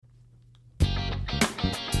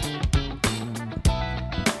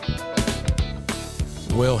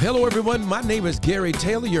Well, hello, everyone. My name is Gary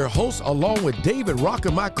Taylor, your host, along with David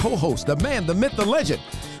Rocker, my co-host, the man, the myth, the legend.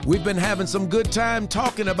 We've been having some good time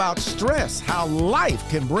talking about stress, how life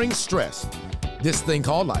can bring stress. This thing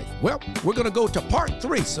called life. Well, we're going to go to part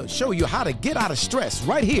 3, so show you how to get out of stress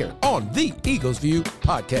right here on the Eagles View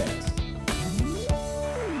podcast.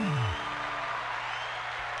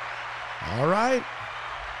 All right,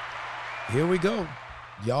 here we go.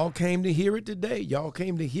 Y'all came to hear it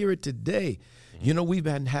today. You know, we've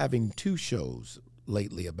been having 2 shows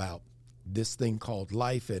lately about this thing called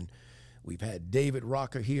life, and we've had David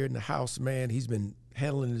Rocker here in the house, man. He's been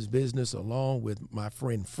handling his business along with my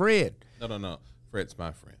friend Fred. No. Fred's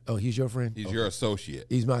my friend. Oh, he's your friend? He's your associate.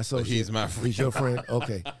 He's my associate. But he's my friend. He's your friend?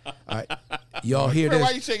 Okay. All right. Y'all hear Fred, this?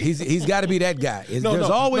 why you shaking? He's got to be that guy. There's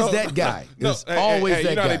always that guy. There's always that you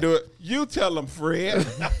know guy. how they do it. You tell him, Fred.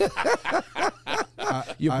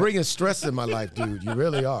 You're bringing stress in my life, dude. You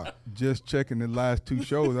really are. Just checking the last 2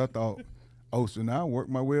 shows, I thought, oh, so now I work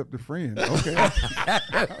my way up to friend. Okay.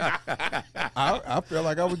 I felt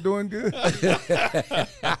like I was doing good.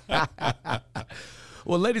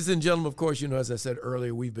 Well, ladies and gentlemen, of course, you know, as I said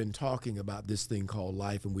earlier, we've been talking about this thing called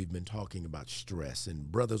life, and we've been talking about stress.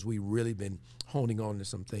 And brothers, we've really been honing on to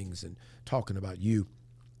some things and talking about you.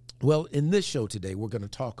 Well, in this show today, we're going to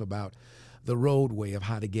talk about the roadway of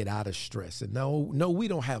how to get out of stress. And no, we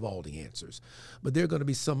don't have all the answers, but there are going to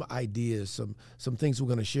be some ideas, some things we're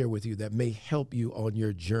going to share with you that may help you on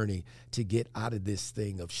your journey to get out of this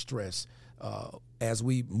thing of stress as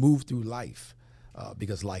we move through life.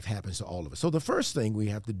 Because life happens to all of us. So the first thing we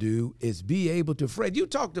have to do is be able to, Fred, you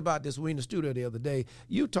talked about this, we were in the studio the other day,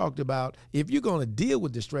 you talked about if you're going to deal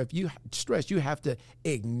with the stress, you have to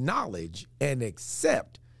acknowledge and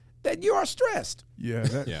accept that you are stressed.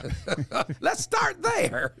 Yeah. Let's start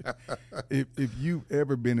there. If you've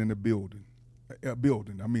ever been in a building,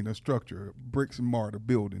 a structure, bricks and mortar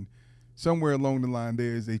building, somewhere along the line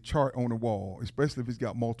there is a chart on the wall, especially if it's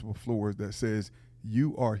got multiple floors, that says,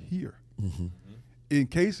 you are here. Mm-hmm. In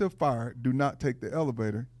case of fire, do not take the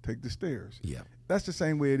elevator, take the stairs. Yeah. That's the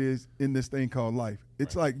same way it is in this thing called life.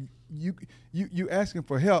 It's right. Like you asking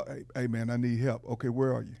for help. Hey, man, I need help. Okay,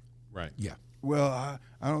 where are you? Right. Yeah. Well,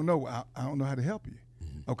 I don't know. I don't know how to help you.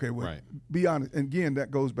 Mm-hmm. Okay, well, right. Be honest. And again, that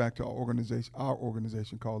goes back to our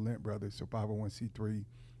organization called Lent Brothers, so 501c3,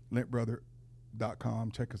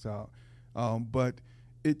 lentbrother.com. Check us out. But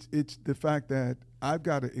it's the fact that I've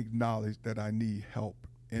got to acknowledge that I need help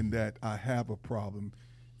and that I have a problem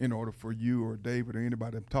in order for you or David or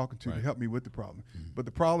anybody I'm talking to help me with the problem. Mm-hmm. But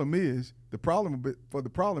the problem is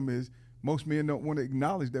most men don't want to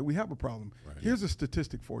acknowledge that we have a problem. Right. Here's a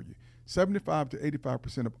statistic for you. 75 to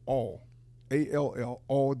 85% of all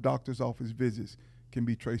doctor's office visits can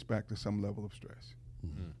be traced back to some level of stress.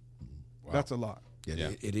 Mm-hmm. Wow. That's a lot. It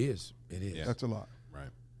is. Yeah. That's a lot.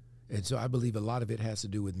 Right. And so I believe a lot of it has to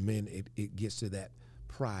do with men. It gets to that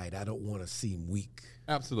pride. I don't want to seem weak.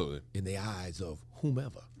 Absolutely. In the eyes of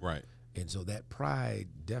whomever. Right. And so that pride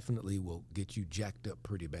definitely will get you jacked up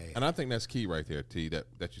pretty bad. And I think that's key right there, T, that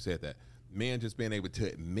you said that. Men just being able to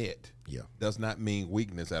admit does not mean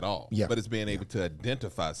weakness at all. Yeah. But it's being able to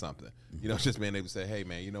identify something. Mm-hmm. You know, just being able to say, hey,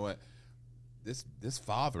 man, you know what? This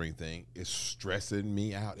fathering thing is stressing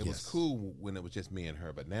me out. It was cool when it was just me and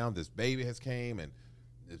her, but now this baby has came, and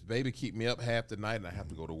this baby keep me up half the night, and I have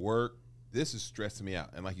to go to work. This is stressing me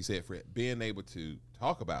out. And like you said, Fred, being able to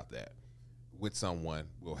talk about that with someone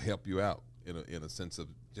will help you out in a sense of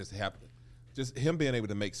just him being able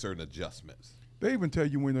to make certain adjustments. They even tell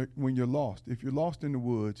you when you're lost. If you're lost in the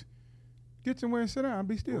woods, get somewhere and sit down and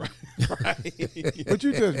be still. Right. But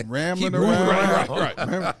you just rambling around. Right.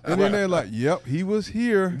 And then they're like, yep, he was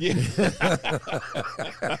here.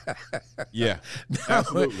 Yeah.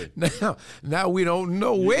 Absolutely. Now we don't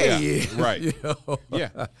know where he is. Right. You know?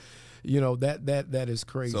 Yeah. You know, that is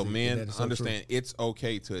crazy. So men understand it's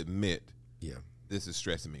okay to admit this is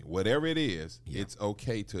stressing me. Whatever it is, it's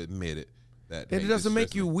okay to admit it. And it doesn't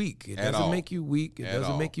make you weak. It doesn't make you weak. It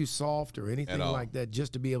doesn't make you soft or anything like that.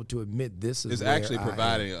 Just to be able to admit this is it's actually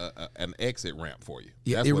providing an exit ramp for you.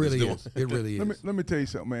 Yeah, it really is. It really is. Let me tell you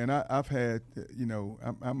something, man. I've had,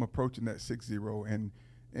 I'm approaching that 60 and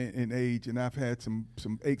in age, and I've had some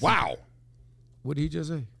aches. Wow. What did he just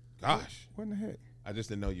say? Gosh. What in the heck? I just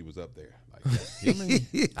didn't know you was up there. Like,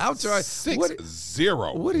 I'm sorry.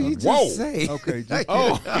 6-0. What did he just say? Okay.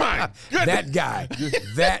 Oh my goodness.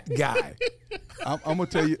 That guy. I'm gonna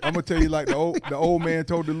tell you like the old man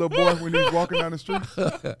told the little boy when he was walking down the street.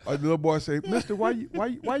 The little boy said, "Mister, why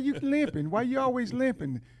you limping? Why you always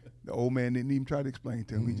limping?" The old man didn't even try to explain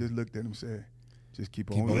to him. He just looked at him and said, Just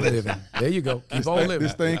keep on living. living. There you go. Keep on living.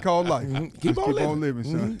 This thing called life. Keep on living,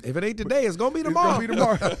 son. If it ain't today, it's gonna be tomorrow. It's gonna be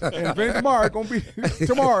tomorrow. And if it ain't tomorrow, it's gonna be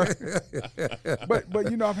tomorrow.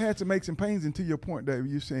 But you know, I've had some aches and pains. And to your point, Dave,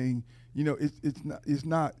 you're saying, you know, it's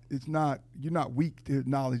not you're not weak to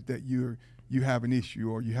acknowledge that you have an issue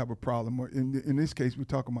or you have a problem. Or in this case, we're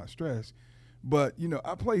talking about stress. But you know,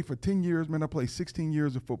 I played for 10 years, man. I played 16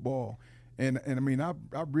 years of football. And I mean, I've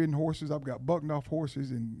ridden horses. I've got bucked off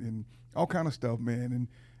horses and all kind of stuff, man.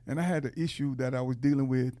 And I had an issue that I was dealing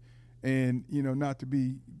with, and you know, not to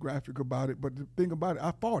be graphic about it, but the thing about it,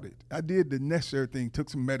 I fought it. I did the necessary thing, took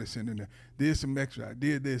some medicine and did some exercise,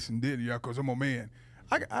 did this and did because I'm a man.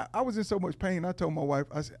 I was in so much pain. I told my wife,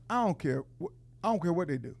 I said, I don't care what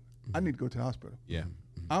they do. I need to go to the hospital. Yeah,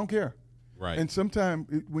 I don't care. Right. And sometimes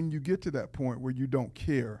when you get to that point where you don't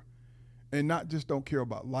care. And not just don't care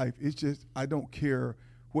about life. It's just I don't care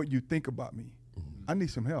what you think about me. I need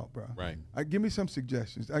some help, bro. Right. Give me some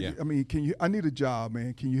suggestions. I mean, I need a job,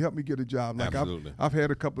 man. Can you help me get a job? Like Absolutely. I've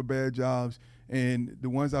had a couple of bad jobs, and the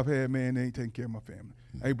ones I've had, man, they ain't taking care of my family.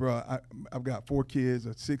 Hey, bro, I've got 4 kids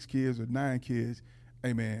or 6 kids or 9 kids.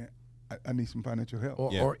 Hey, man, I need some financial help.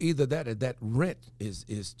 Or either that or that rent is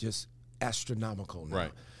just astronomical now.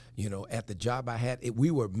 Right. You know, at the job I had,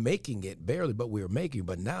 we were making it barely, but we were making.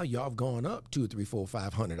 But now y'all have gone up $200, $300,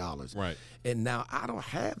 $400, $500. Right. And now I don't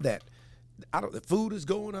have that. The food is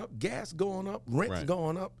going up, gas going up, rent's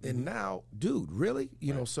going up, and now, dude, really,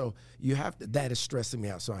 you know. So you have to. That is stressing me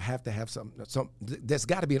out. So I have to have some. There's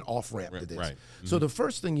got to be an off ramp to this. Right. So the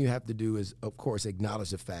first thing you have to do is, of course, acknowledge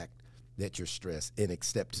the fact that you're stressed and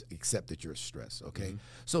accept that you're stressed. Okay.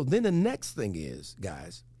 So then the next thing is,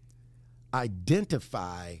 guys,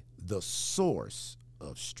 identify the source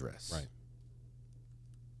of stress. Right.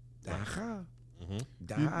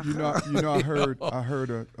 You know, I heard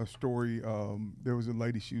a story. There was a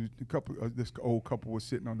lady. This old couple was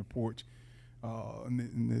sitting on the porch,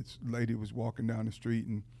 and this lady was walking down the street,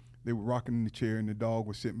 and they were rocking in the chair, and the dog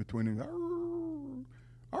was sitting between them.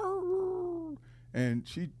 And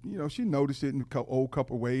she noticed it, and the old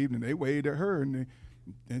couple waved, and they waved at her, and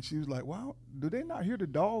she was like, "Wow, do they not hear the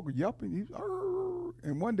dog yelping?"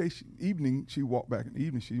 And one day, she walked back in the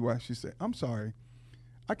evening. She said, "I'm sorry,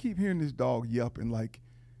 I keep hearing this dog yelping. Like,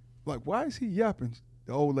 why is he yelping?"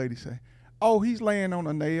 The old lady said, "Oh, he's laying on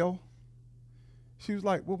a nail." She was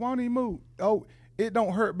like, "Well, why don't he move?" "Oh, it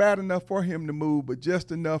don't hurt bad enough for him to move, but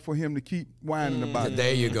just enough for him to keep whining about it."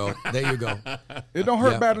 There you go. It don't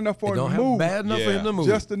hurt bad enough for him to move. Bad enough for him to move.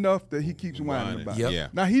 Just enough that he keeps whining about it. Yeah.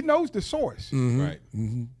 Now he knows the source. Right.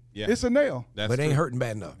 Yeah. It's a nail. But it ain't hurting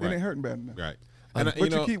bad enough. It ain't hurting bad enough. Right.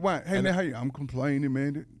 But you keep whining. Hey, man, how you? I'm complaining,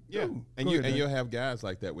 man. Yeah. Dude, You'll have guys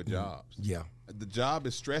like that with jobs. Yeah. The job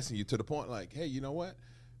is stressing you to the point like, hey, you know what?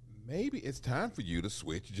 Maybe it's time for you to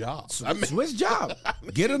switch jobs. Switch job.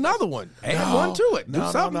 Get another one. Add one to it. Do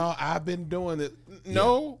something. No. I've been doing it.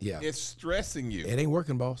 No. Yeah. It's stressing you. It ain't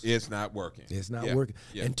working, boss. It's not working. It's not working.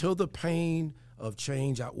 Yeah. Until the pain of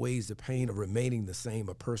change outweighs the pain of remaining the same,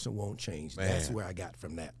 a person won't change. Man. That's where I got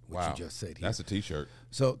from that, what you just said here. That's a T-shirt.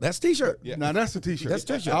 So that's T-shirt. Yeah. Now that's a T-shirt. That's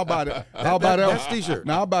T-shirt. I'll buy that. I'll buy that. That's T-shirt.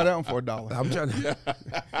 Now I'll buy that one for $1. I'm trying to.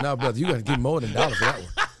 No, brother, you got to give more than $1 for that one.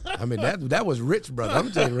 I mean, that was rich, brother.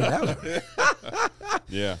 I'm telling you, that was.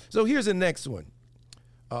 Yeah. So here's the next one,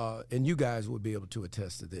 and you guys will be able to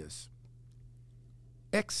attest to this.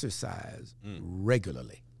 Exercise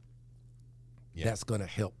regularly. Yeah. That's going to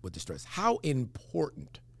help with the stress. How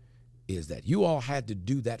important is that? You all had to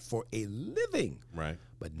do that for a living. Right.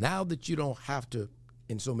 But now that you don't have to,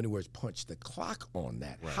 in so many words, punch the clock on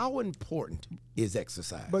that, how important is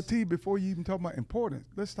exercise? But T, before you even talk about importance,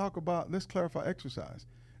 let's clarify exercise.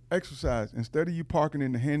 Exercise, instead of you parking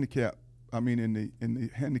in the handicap, in the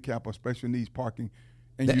handicap or special needs parking,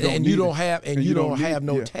 and you don't have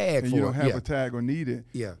no tag for it. And you don't have a tag or need it.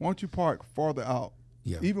 Yeah. Why don't you park farther out?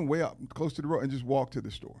 Yeah. Even way up, close to the road, and just walk to the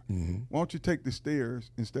store. Why don't you take the stairs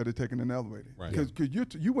instead of taking an elevator? Right.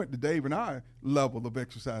 Because you went to Dave and I level of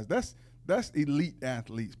exercise. That's elite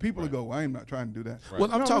athletes. People will go, I'm not trying to do that. Right.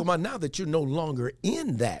 Well, I'm talking about now that you're no longer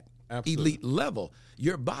in that elite level,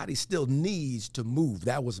 your body still needs to move.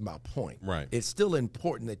 That was my point. Right. It's still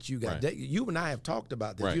important that you got that. You and I have talked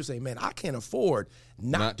about this. You say, man, I can't afford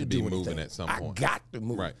not to do anything. Moving at some point. I got to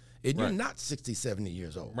move. Right. And you're not 60, 70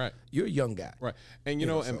 years old. Right. You're a young guy. Right. And, you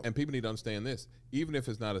know, and people need to understand this. Even if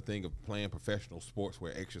it's not a thing of playing professional sports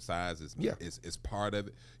where exercise is part of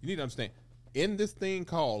it, you need to understand, in this thing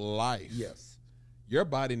called life, your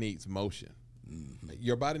body needs motion.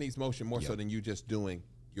 Your body needs motion more so than you just doing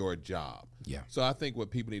your job. Yeah. So I think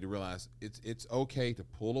what people need to realize, it's okay to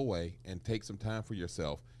pull away and take some time for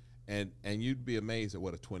yourself, and you'd be amazed at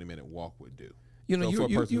what a 20-minute walk would do. You know,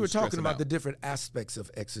 you were talking about the different aspects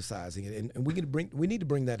of exercising, and we need to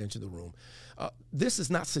bring that into the room. This is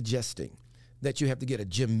not suggesting that you have to get a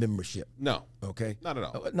gym membership. No. Okay? Not at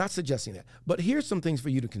all. Not suggesting that. But here's some things for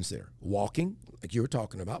you to consider. Walking, like you were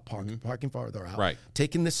talking about, parking farther out. Right.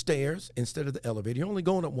 Taking the stairs instead of the elevator. You're only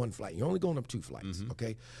going up one flight. You're only going up 2 flights,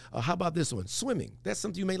 okay? How about this one? Swimming. That's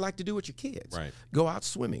something you may like to do with your kids. Right. Go out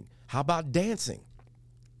swimming. How about dancing?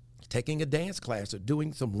 Taking a dance class or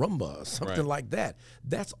doing some Rumba or something like that.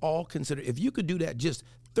 That's all considered. If you could do that just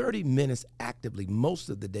 30 minutes actively most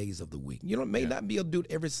of the days of the week. You know, it may not be able to do it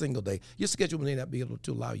every single day. Your schedule may not be able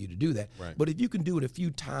to allow you to do that. Right. But if you can do it a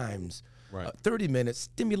few times, 30 minutes,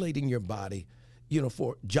 stimulating your body, you know,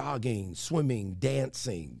 for jogging, swimming,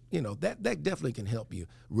 dancing, you know, that definitely can help you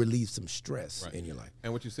relieve some stress in your life.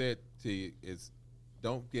 And what you said, T, is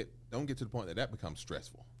don't get to the point that becomes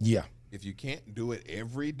stressful. Yeah. If you can't do it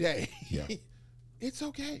every day, it's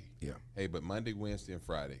okay. Yeah. Hey, but Monday, Wednesday, and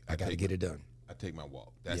Friday, I got to get it done. I take my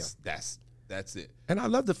walk. That's it. And I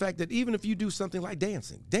love the fact that even if you do something like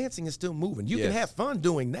dancing is still moving. You can have fun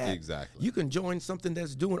doing that. Exactly. You can join something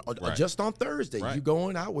that's doing just on Thursday. Right. You're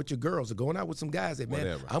going out with your girls or going out with some guys that,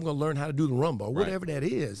 man, I'm going to learn how to do the Rumba or whatever that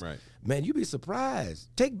is. Right. Man, you'd be surprised.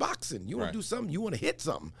 Take boxing. You want to do something, you want to hit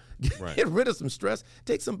something. Get rid of some stress.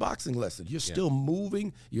 Take some boxing lessons. You're still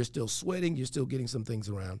moving. You're still sweating. You're still getting some things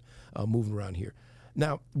around, moving around here.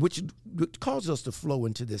 Now, which causes us to flow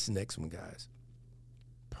into this next one, guys.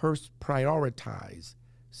 Prioritize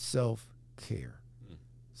self-care.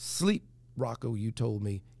 Sleep, Rocco, you told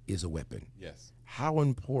me, is a weapon. Yes. How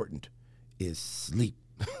important is sleep?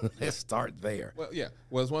 Let's start there. Well, yeah.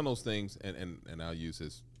 Well, it's one of those things, and I'll use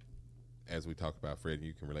this as we talk about, Fred, and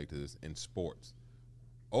you can relate to this, in sports.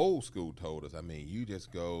 Old school told us, I mean, you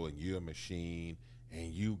just go and you're a machine and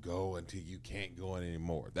you go until you can't go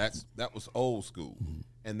anymore. That was old school.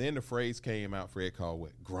 And then the phrase came out, Fred, called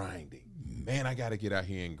what? Grinding. Man, I got to get out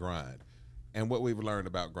here and grind. And what we've learned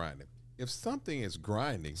about grinding, if something is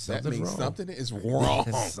grinding, that means something is wrong.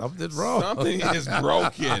 Something's wrong. Something is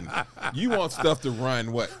broken. You want stuff to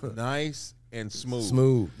run what? Nice and smooth.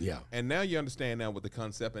 Smooth, yeah. And now you understand now with the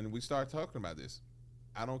concept, and we start talking about this.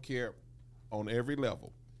 I don't care on every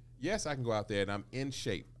level. Yes, I can go out there and I'm in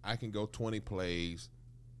shape. I can go 20 plays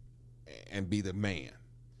and be the man.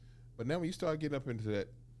 But now when you start getting up into that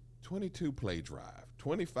 22-play drive,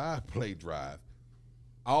 25-play drive,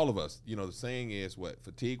 all of us, you know, the saying is what?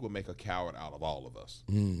 Fatigue will make a coward out of all of us.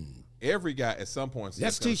 Every guy at some point is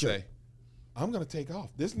going to say, I'm going to take off.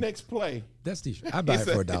 This next play. That's T-shirt. I buy it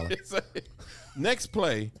for $1. Next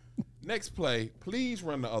play, please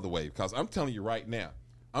run the other way, because I'm telling you right now,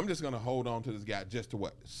 I'm just going to hold on to this guy just to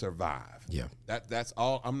what? Survive. Yeah. That's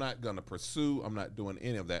all. I'm not going to pursue. I'm not doing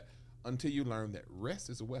any of that until you learn that rest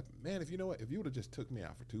is a weapon. Man, if you know what? If you would have just took me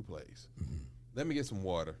out for 2 plays, let me get some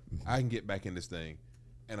water. I can get back in this thing,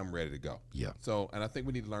 and I'm ready to go. Yeah. So, and I think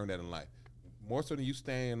we need to learn that in life. More so than you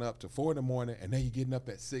staying up to 4 in the morning, and then you're getting up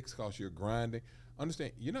at 6 because you're grinding.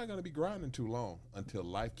 Understand, you're not going to be grinding too long until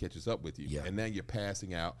life catches up with you. Yeah. And then you're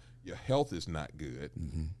passing out. Your health is not good.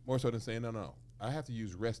 More so than saying, no. I have to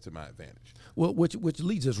use rest to my advantage. Well, which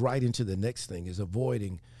leads us right into the next thing, is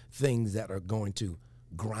avoiding things that are going to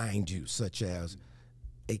grind you, such as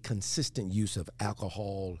a consistent use of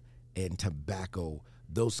alcohol and tobacco,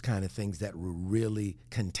 those kind of things that will really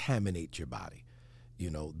contaminate your body. You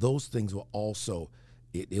know, those things will also,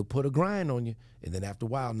 it'll put a grind on you. And then after a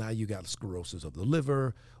while, now you got sclerosis of the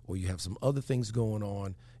liver, or you have some other things going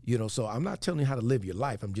on. You know, so I'm not telling you how to live your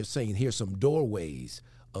life. I'm just saying here's some doorways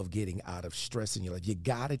of getting out of stress in your life. You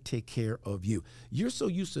got to take care of you. You're so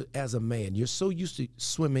used to, as a man, you're so used to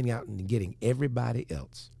swimming out and getting everybody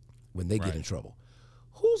else when they get in trouble.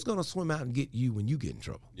 Who's going to swim out and get you when you get in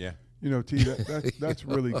trouble? Yeah. You know, T, that's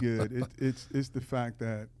really good. It's the fact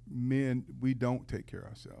that men, we don't take care of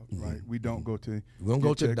ourselves, right? We don't go to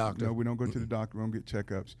the doctor. No, we don't go to the doctor. We don't get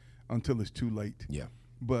checkups until it's too late. Yeah.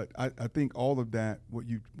 But I think all of that, what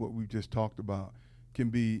we just talked about, can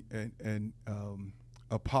be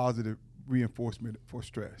a positive reinforcement for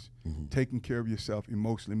stress. Taking care of yourself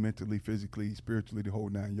emotionally, mentally, physically, spiritually, the whole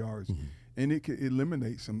 9 yards, and it can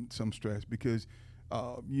eliminate some stress, because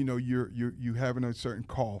you know, you having a certain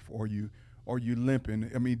cough, or you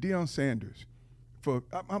limping. I mean, Deion Sanders,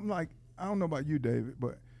 I'm like, I don't know about you, David,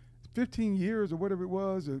 but 15 years or whatever it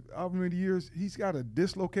was, or however many years, he's got a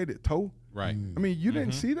dislocated toe. Right. I mean, you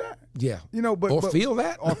didn't see that? Yeah. You know, but feel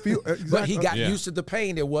that? Or feel exactly. But he got used to the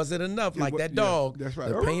pain. It wasn't enough. Like that dog. That's right.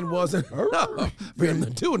 The pain wasn't enough for him to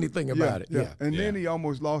do anything about it. Yeah. And then he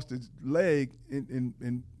almost lost his leg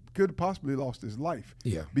and could have possibly lost his life.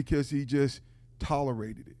 Yeah. Because he just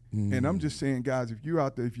tolerated it. And I'm just saying, guys, if you're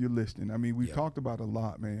out there, if you're listening, I mean, we've talked about a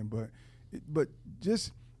lot, man, but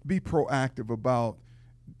just be proactive about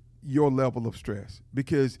your level of stress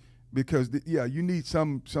because you need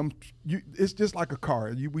it's just like a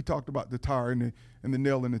car. We talked about the tire and the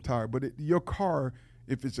nail in the tire, but your car,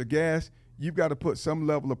 if it's a gas, you've got to put some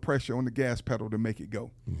level of pressure on the gas pedal to make it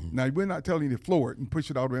go. Now, we're not telling you to floor it and push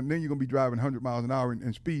it all the way, and then you're going to be driving 100 miles an hour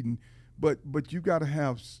and speeding, but you got to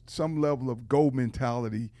have some level of go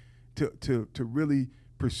mentality to really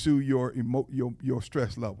pursue your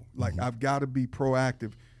stress level. Like, I've got to be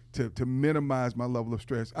proactive to minimize my level of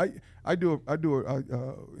stress. I do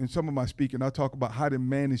in some of my speaking, I talk about how to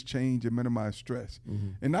manage change and minimize stress,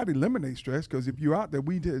 and not eliminate stress. Because if you're out there,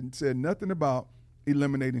 we said nothing about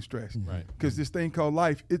eliminating stress, right? Because this thing called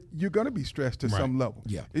life, you're going to be stressed to some level.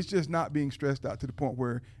 Yeah, it's just not being stressed out to the point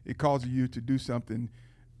where it causes you to do something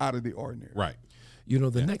out of the ordinary. Right. You know,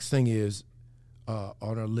 the next thing is on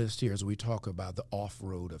our list here as we talk about the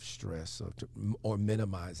off-road of stress or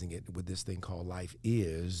minimizing it with this thing called life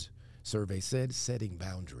is, survey said, setting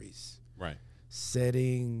boundaries. Right.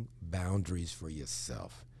 Setting boundaries for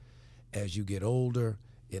yourself. As you get older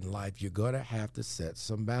in life, you're going to have to set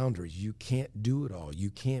some boundaries. You can't do it all. You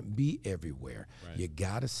can't be everywhere. Right. You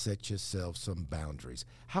got to set yourself some boundaries.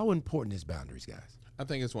 How important is boundaries, guys? I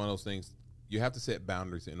think it's one of those things. You have to set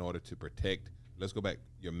boundaries in order to protect, let's go back,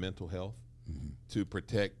 your mental health, to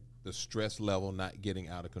protect the stress level not getting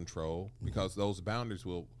out of control, because those boundaries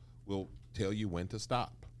will tell you when to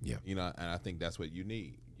stop. Yeah. You know, and I think that's what you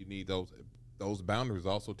need. You need those boundaries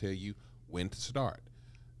also tell you when to start.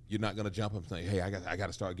 You're not going to jump up and say, hey, I got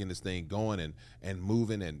to start getting this thing going and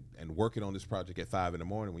moving and working on this project at 5 a.m.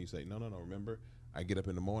 when you say, no, remember, I get up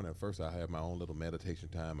in the morning. First, I have my own little meditation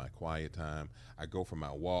time, my quiet time. I go for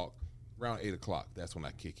my walk. Around 8 o'clock, that's when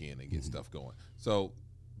I kick in and get stuff going. So,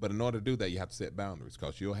 but in order to do that, you have to set boundaries,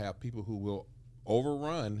 because you'll have people who will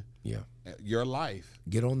overrun your life.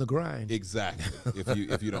 Get on the grind. Exactly.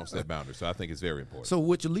 if you don't set boundaries. So I think it's very important. So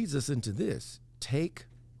which leads us into this. Take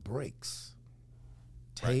breaks.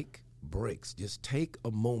 Take breaks. Just take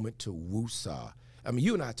a moment to woosah. I mean,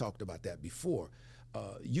 you and I talked about that before.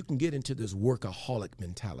 You can get into this workaholic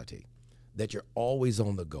mentality that you're always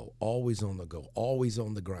on the go, always on the go, always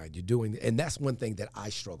on the grind. You're doing, and that's one thing that I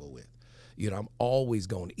struggle with. You know, I'm always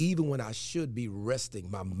going. Even when I should be resting,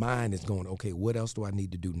 my mind is going, okay, what else do I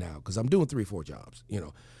need to do now? Because I'm doing 3 or 4 jobs, you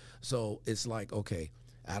know. So it's like, okay,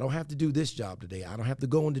 I don't have to do this job today. I don't have to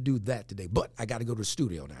go in to do that today. But I got to go to the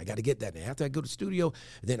studio now. I got to get that. And after I go to the studio,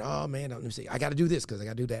 then, oh, man, let me see. I got to do this because I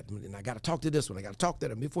got to do that. And I got to talk to this one. I got to talk to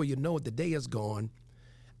that. And before you know it, the day is gone.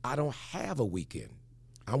 I don't have a weekend.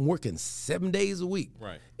 I'm working 7 days a week.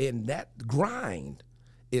 Right. And that grind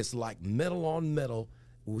is like metal on metal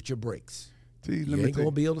with your brakes. You ain't going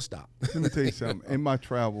to be able to stop. Let me tell you something. In my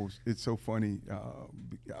travels, it's so funny.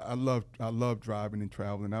 I love driving and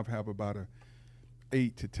traveling. I have about a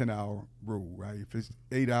 8 to 10 hour rule, right? If it's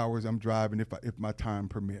 8 hours, I'm driving if my time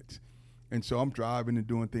permits. And so I'm driving and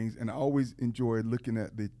doing things, and I always enjoy looking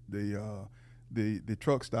at the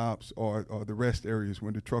truck stops or the rest areas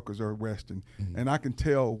when the truckers are resting. Mm-hmm. And I can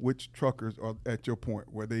tell which truckers are at your point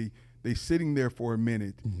where they sitting there for a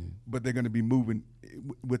minute, but they're going to be moving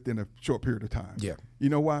within a short period of time. Yeah. You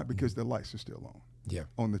know why? Because the lights are still on. Yeah.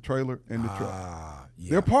 On the trailer and the truck.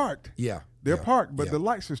 Yeah. They're parked. Yeah. They're parked, but the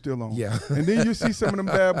lights are still on. Yeah. And then you see some of them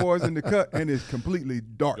bad boys in the cut, and it's completely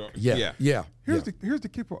dark. Yeah. Here's the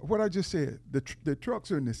key part. What I just said. The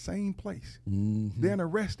trucks are in the same place. Mm-hmm. They're in a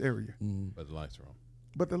rest area. Mm-hmm. But the lights are on.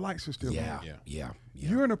 But the lights are still on. Yeah.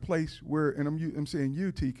 You're in a place where, and I'm saying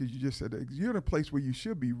you, T, because you just said that. You're in a place where you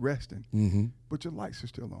should be resting, but your lights are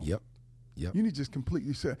still on. Yep. You need to just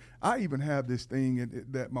completely set. I even have this thing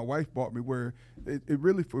that my wife bought me where it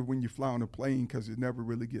really for when you fly on a plane, because it never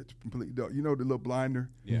really gets completely dark. You know, the little blinder?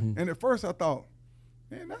 Yeah. Mm-hmm. And at first I thought,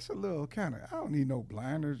 man, that's a little kind of, I don't need no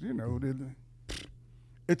blinders, you know.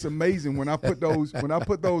 It's amazing when I put those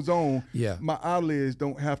on. Yeah. My eyelids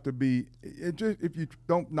don't have to be. If you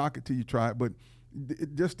don't knock it till you try it, but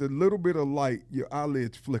just a little bit of light, your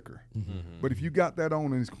eyelids flicker. Mm-hmm. But if you got that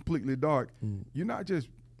on and it's completely dark, you're not just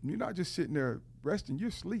sitting there resting. You're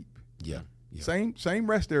asleep. Yeah. Same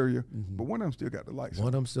rest area, but one of them still got the lights on.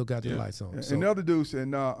 One of them still got the lights on. And the other dude said,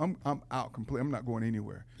 no, I'm out completely. I'm not going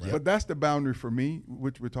anywhere. Right. But that's the boundary for me,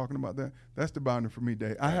 which we're talking about that. That's the boundary for me,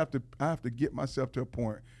 Dave. Right. I have to get myself to a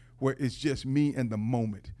point where it's just me and the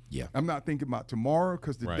moment. Yeah. I'm not thinking about tomorrow,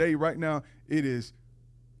 because the day right now, it is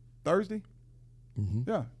Thursday. Mm-hmm.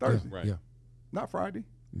 Yeah, Thursday. Right. Yeah. Not Friday.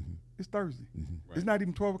 Mm-hmm. It's Thursday. Mm-hmm. Right. It's not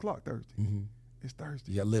even 12 o'clock Thursday. Mm-hmm. It's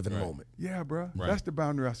Thursday. Yeah, live in the moment. Yeah, bro. Right. That's the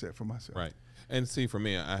boundary I set for myself. Right. And see, for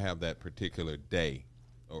me, I have that particular day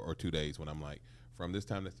or 2 days when I'm like, from this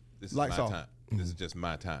time, this is Lights my off. time. This is just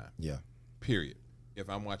my time. Yeah. Period. If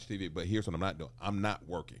I'm watching TV, but here's what I'm not doing. I'm not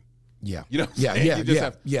working. Yeah. You know what I'm saying? Yeah. You just Yeah.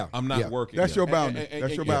 have, Yeah. I'm not Yeah. working. That's your boundary.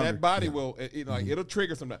 That's your boundary. That body will, like, it'll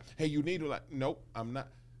trigger sometimes. Hey, you need to, like, nope, I'm not.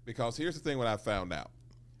 Because here's the thing what I found out.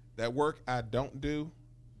 That work I don't do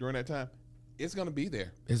during that time, it's going to be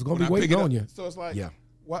there. It's going to be waiting on you. So it's like,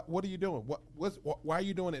 what are you doing? Why are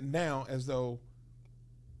you doing it now as though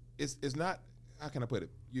it's not, how can I put it?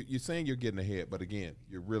 You're saying you're getting ahead, but again,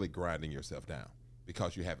 you're really grinding yourself down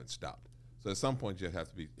because you haven't stopped. So at some point you have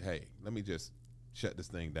to be, hey, let me just shut this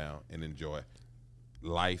thing down and enjoy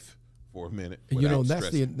life for a minute. You know,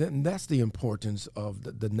 that's the importance of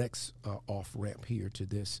the next off ramp here to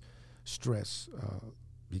this stress,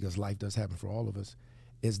 because life does happen for all of us,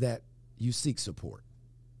 is that you seek support.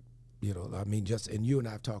 You know, I mean, and you and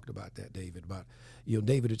I have talked about that, David, about,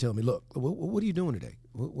 David would tell me, look, what are you doing today?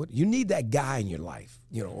 What you need that guy in your life,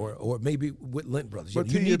 or maybe with Lent Brothers.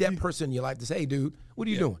 You need that person in your life to say, hey, dude, what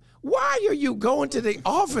are you doing? Why are you going to the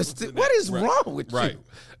office? What is wrong with you?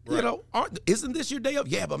 You know, isn't this your day off?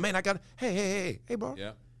 Yeah, but man, I got to, hey, bro.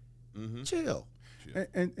 Yeah. Mm-hmm. Chill.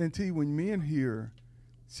 And T, when men here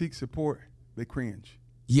seek support, they cringe.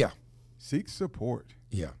 Yeah. Seek support.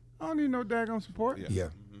 Yeah. I don't need no daggone support. Yeah.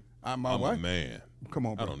 Mm-hmm. I'm a man. Come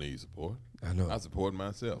on, bro. I don't need support. I know. I support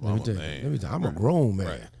myself. Let me tell you, I'm a grown man.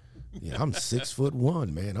 Right. Yeah, I'm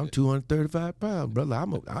 6'1", man. I'm 235 pounds, brother. I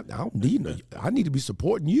don't need no. I need to be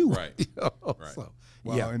supporting you. Right. Right. So,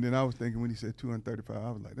 wow. And then I was thinking when he said 235,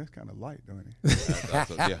 I was like, that's kind of light, don't it? That's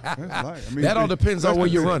light. I mean, that all depends on where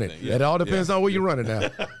you're running. Yeah. That all depends on where you're running now.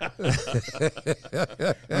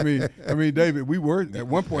 I mean, David, we were at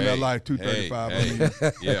one point in our life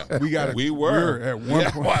 235. We got it. We were at one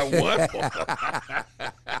point. At one point.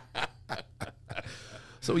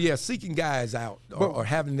 So, seeking guys out or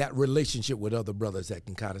having that relationship with other brothers that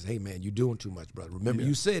can kind of say, hey, man, you're doing too much, brother. Remember,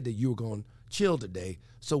 you said that you were going to chill today,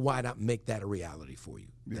 so why not make that a reality for you?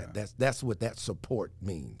 Yeah. That's what that support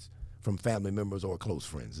means from family members or close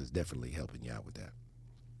friends is definitely helping you out with that.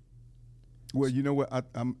 Well, you know what?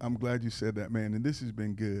 I'm glad you said that, man, and this has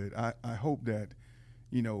been good. I hope that,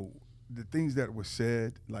 the things that were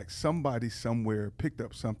said, like somebody somewhere picked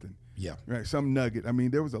up something. Yeah. Right. Some nugget. I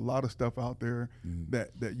mean, there was a lot of stuff out there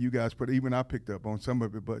that you guys put. Even I picked up on some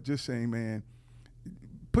of it. But just saying, man,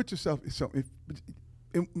 put yourself.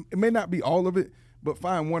 It may not be all of it, but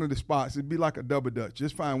find one of the spots. It'd be like a double dutch.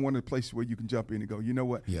 Just find one of the places where you can jump in and go, you know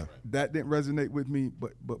what? Yeah. That didn't resonate with me,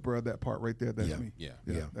 but bro, that part right there, that's me. Yeah.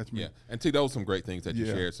 That's me. Yeah. And T, those are some great things that you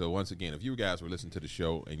shared. So once again, if you guys were listening to the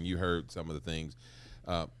show and you heard some of the things,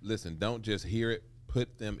 listen, don't just hear it.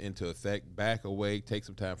 Put them into effect, back away, take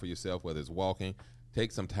some time for yourself, whether it's walking,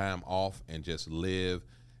 take some time off and just live.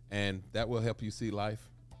 And that will help you see life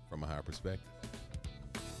from a higher perspective.